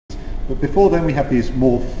But before then we have these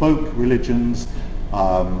more folk religions.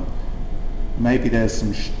 Maybe there's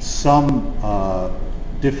some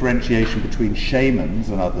differentiation between shamans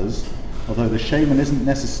and others, although the shaman isn't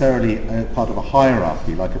necessarily part of a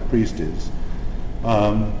hierarchy like a priest is.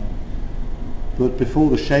 But before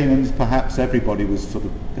the shamans, perhaps everybody was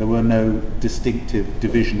there were no distinctive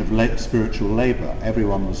division of spiritual labour.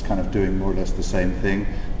 Everyone was kind of doing more or less the same thing.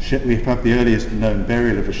 We have the earliest known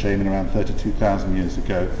burial of a shaman around 32,000 years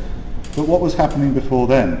ago. But what was happening before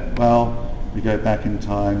then? Well, we go back in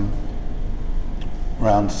time,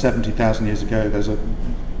 around 70,000 years ago, there's a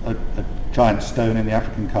giant stone in the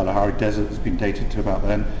African Kalahari Desert that's been dated to about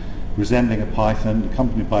then, resembling a python,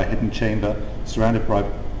 accompanied by a hidden chamber, surrounded by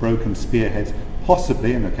broken spearheads,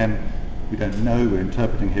 possibly, and again, we don't know, we're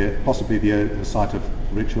interpreting here, possibly the site of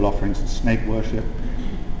ritual offerings and snake worship.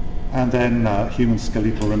 And then human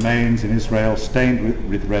skeletal remains in Israel, stained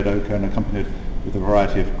with red ochre and accompanied with a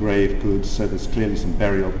variety of grave goods, so there's clearly some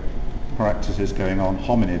burial practices going on,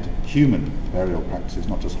 human burial practices,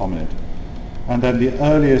 not just hominid. And then the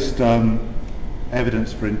earliest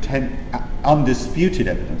evidence for undisputed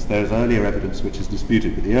evidence, there's earlier evidence which is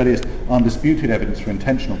disputed, but the earliest undisputed evidence for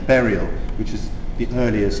intentional burial, which is the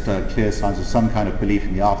earliest clear signs of some kind of belief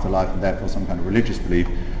in the afterlife and therefore some kind of religious belief,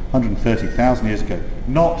 130,000 years ago.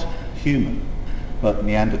 Not human, but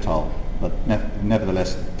Neanderthal, but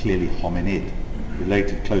nevertheless clearly hominid,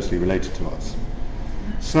 closely related to us.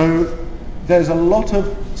 So there's a lot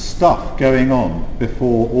of stuff going on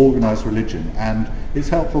before organised religion, and it's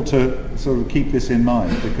helpful to sort of keep this in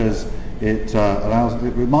mind because it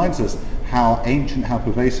reminds us how ancient, how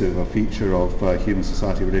pervasive a feature of human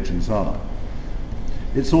society religions are.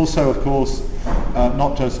 It's also, of course,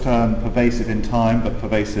 not just pervasive in time, but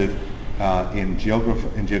pervasive in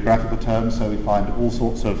geographical terms. So we find all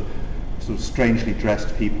sorts of sort of strangely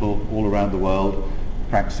dressed people all around the world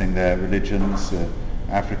practicing their religions.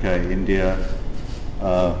 Africa, India,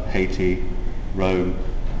 Haiti, Rome,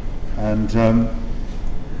 and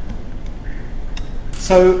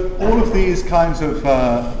so all of these kinds of,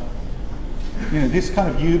 this kind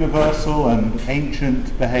of universal and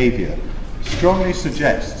ancient behaviour strongly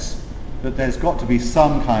suggests that there's got to be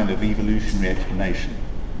some kind of evolutionary explanation.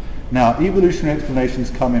 Now, evolutionary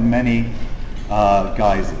explanations come in many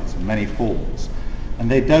guises, in many forms,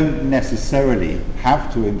 and they don't necessarily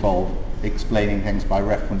have to involve explaining things by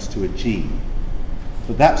reference to a gene.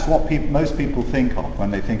 But that's what most people think of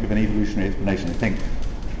when they think of an evolutionary explanation. They think,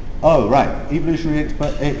 oh right, evolutionary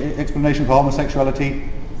explanation for homosexuality,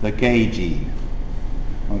 the gay gene.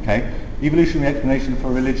 Okay? Evolutionary explanation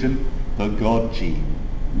for religion, the God gene.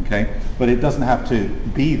 Okay? But it doesn't have to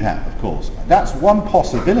be that, of course. That's one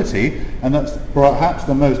possibility, and that's perhaps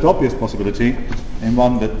the most obvious possibility, and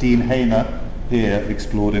one that Dean Henia here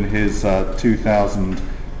explored in his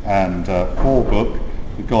 2004 book,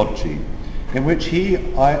 The God Gene, in which he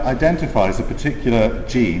identifies a particular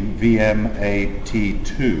gene,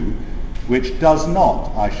 VMAT2, which does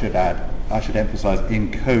not, I should emphasize,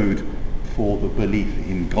 encode for the belief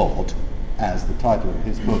in God, as the title of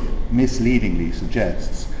his book misleadingly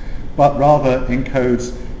suggests, but rather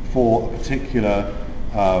encodes for a particular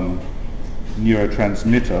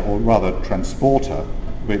neurotransmitter, or rather transporter,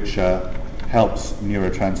 which helps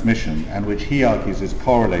neurotransmission, and which he argues is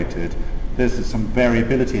correlated. There's some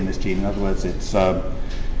variability in this gene. In other words, it's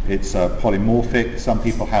polymorphic. Some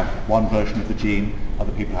people have one version of the gene,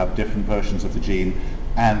 other people have different versions of the gene,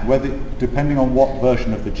 and depending on what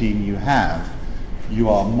version of the gene you have, you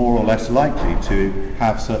are more or less likely to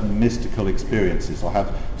have certain mystical experiences, or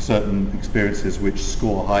have certain experiences which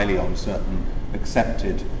score highly on certain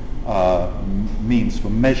accepted means for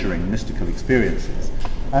measuring mystical experiences.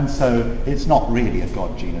 And so it's not really a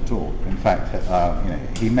God gene at all. In fact,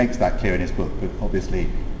 he makes that clear in his book, but obviously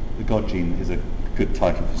the God gene is a good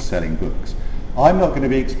title for selling books. I'm not going to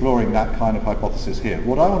be exploring that kind of hypothesis here.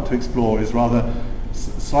 What I want to explore is rather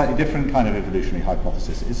slightly different kind of evolutionary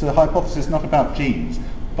hypothesis. It's a hypothesis not about genes,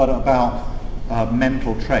 but about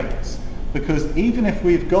mental traits. Because even if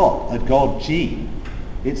we've got a God gene,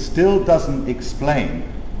 it still doesn't explain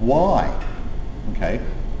why. Okay?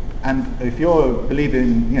 And if you're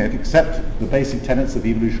believing, if you accept the basic tenets of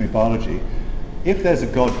evolutionary biology, if there's a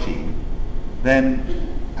God gene, then,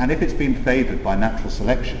 and if it's been favoured by natural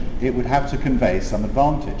selection, it would have to convey some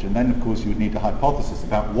advantage. And then, of course, you would need a hypothesis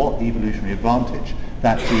about what evolutionary advantage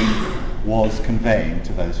that gene was conveying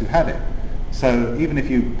to those who had it. So even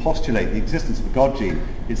if you postulate the existence of a God gene,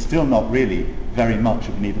 it's still not really very much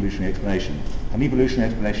of an evolutionary explanation. An evolutionary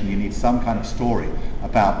explanation, you need some kind of story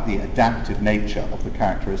about the adaptive nature of the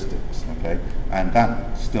characteristics, okay? And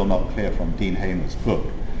that's still not clear from Dean Henia's book.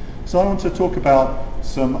 So I want to talk about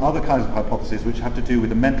some other kinds of hypotheses which have to do with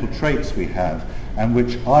the mental traits we have, and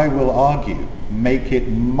which I will argue make it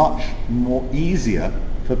much more easier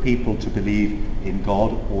for people to believe in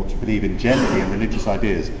God or to believe in generally in religious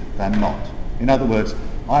ideas than not. In other words,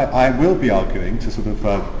 I will be arguing to sort of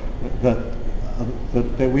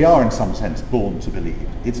that we are in some sense born to believe.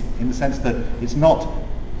 It's in the sense that it's not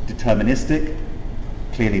deterministic,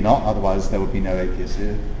 clearly not, otherwise there would be no atheists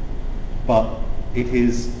here, but it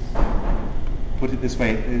is, put it this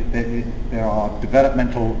way, there are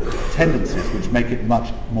developmental tendencies which make it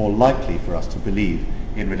much more likely for us to believe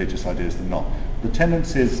in religious ideas than not. The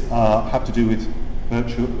tendencies have to do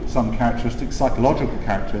with some characteristics, psychological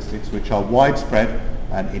characteristics, which are widespread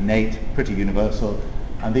and innate, pretty universal,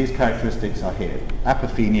 and these characteristics are here: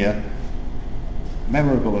 apophenia,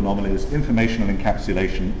 memorable anomalies, informational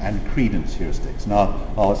encapsulation, and credence heuristics. Now,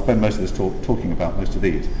 I'll spend most of this talk talking about most of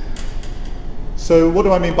these. So what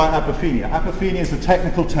do I mean by apophenia? Apophenia is a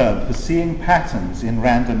technical term for seeing patterns in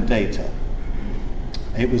random data.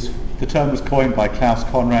 The term was coined by Klaus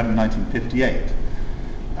Conrad in 1958.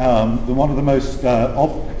 One of the most,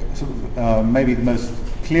 maybe the most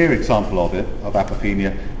clear example of it, of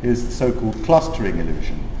apophenia, is the so-called clustering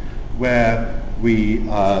illusion, where we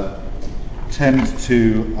tend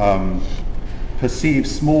to perceive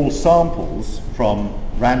small samples from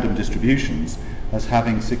random distributions as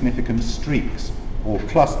having significant streaks or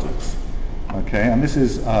clusters. Okay, and this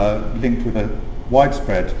is linked with a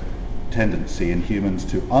widespread tendency in humans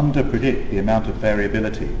to under-predict the amount of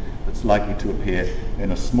variability that's likely to appear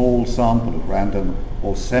in a small sample of random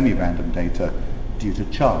or semi-random data due to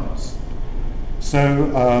chance.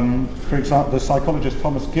 So, for example, the psychologist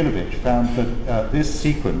Thomas Gilovich found that this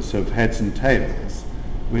sequence of heads and tails,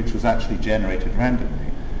 which was actually generated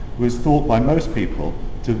randomly, was thought by most people,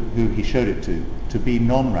 who he showed it to be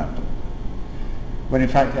non-random, when in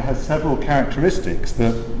fact it has several characteristics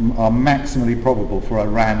that are maximally probable for a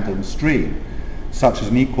random stream, such as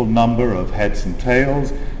an equal number of heads and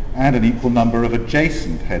tails and an equal number of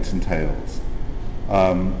adjacent heads and tails,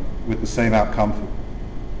 with the same outcome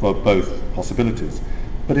for both possibilities.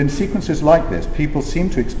 But in sequences like this, people seem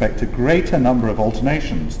to expect a greater number of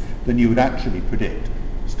alternations than you would actually predict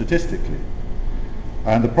statistically.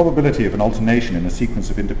 And the probability of an alternation in a sequence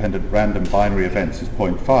of independent random binary events is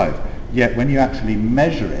 0.5. Yet when you actually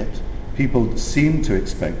measure it, people seem to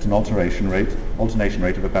expect an alternation rate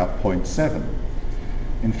of about 0.7.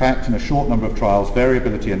 In fact, in a short number of trials,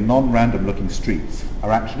 variability in non-random looking streaks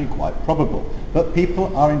are actually quite probable. But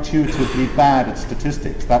people are intuitively bad at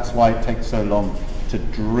statistics. That's why it takes so long to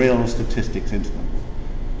drill statistics into them,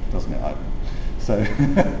 doesn't it, Ivan? So,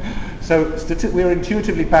 we're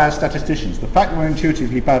intuitively bad statisticians. The fact that we're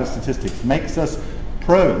intuitively bad at statistics makes us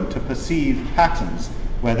prone to perceive patterns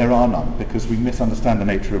where there are none, because we misunderstand the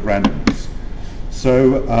nature of randomness.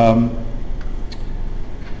 So,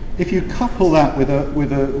 if you couple that with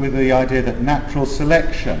the idea that natural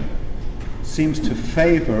selection seems to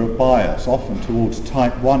favour a bias, often towards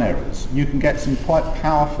type 1 errors, you can get some quite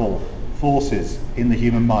powerful forces in the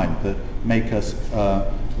human mind that make us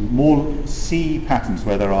more see patterns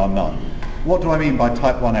where there are none. What do I mean by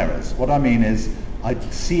type 1 errors? What I mean is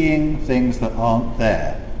seeing things that aren't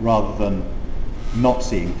there rather than not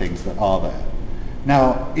seeing things that are there.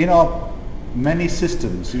 Now, in our many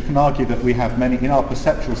systems, you can argue that we have many, in our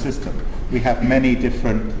perceptual system, we have many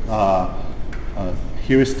different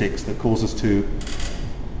heuristics that cause us to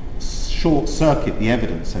short-circuit the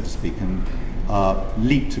evidence, so to speak, and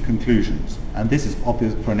leap to conclusions. And this is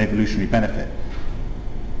obvious for an evolutionary benefit.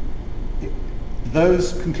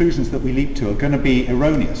 Those conclusions that we leap to are going to be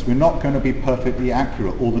erroneous. We're not going to be perfectly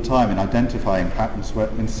accurate all the time in identifying patterns,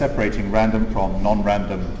 in separating random from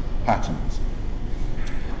non-random patterns.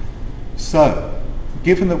 So,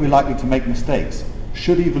 given that we're likely to make mistakes,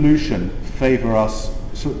 should evolution favour us,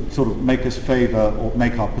 sort of make us favour or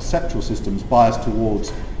make our perceptual systems biased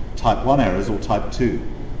towards type 1 errors or type 2?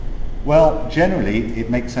 Well, generally, it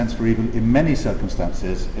makes sense for in many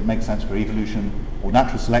circumstances, it makes sense for evolution, or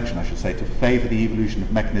natural selection, I should say, to favour the evolution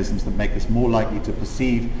of mechanisms that make us more likely to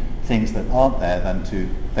perceive things that aren't there than to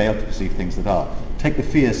fail to perceive things that are. Take the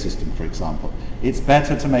fear system, for example. It's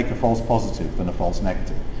better to make a false positive than a false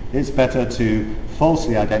negative. It's better to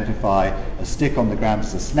falsely identify a stick on the ground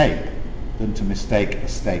as a snake than to mistake a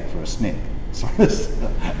steak for a snake. Sorry,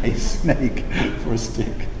 a snake for a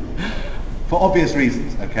stick. For obvious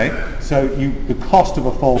reasons, okay? So the cost of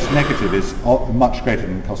a false negative is much greater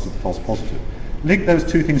than the cost of a false positive. Link those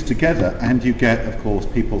two things together and you get, of course,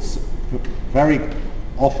 people very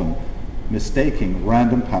often mistaking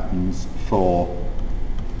random patterns for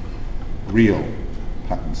real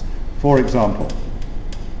patterns. For example,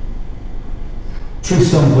 tree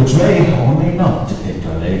stump which may or may not depict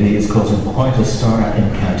Our Lady is causing quite a stir in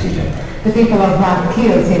County Limerick. The people of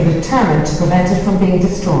Rathkeil seem determined to prevent it from being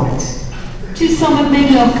destroyed. To some it may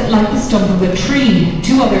look like the stump of a tree,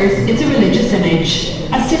 to others it's a religious image.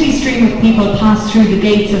 A steady stream of people pass through the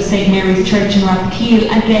gates of St Mary's Church in Rathkeil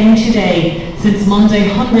again today. Since Monday,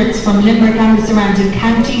 hundreds from Limerick and the surrounding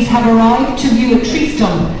counties have arrived to view a tree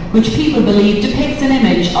stump which people believe depicts an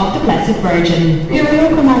image of the Blessed Virgin. You're a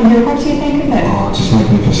local man here, what do you think of it? Oh, just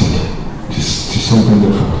magnificent. Just something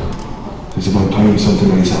different. It's about time something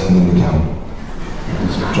nice happened in the town.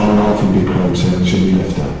 It's drawn off in big crowds saying it should be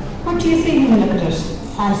left out. What do you see when you look at it?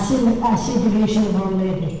 I see the vision of Our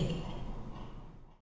Lady.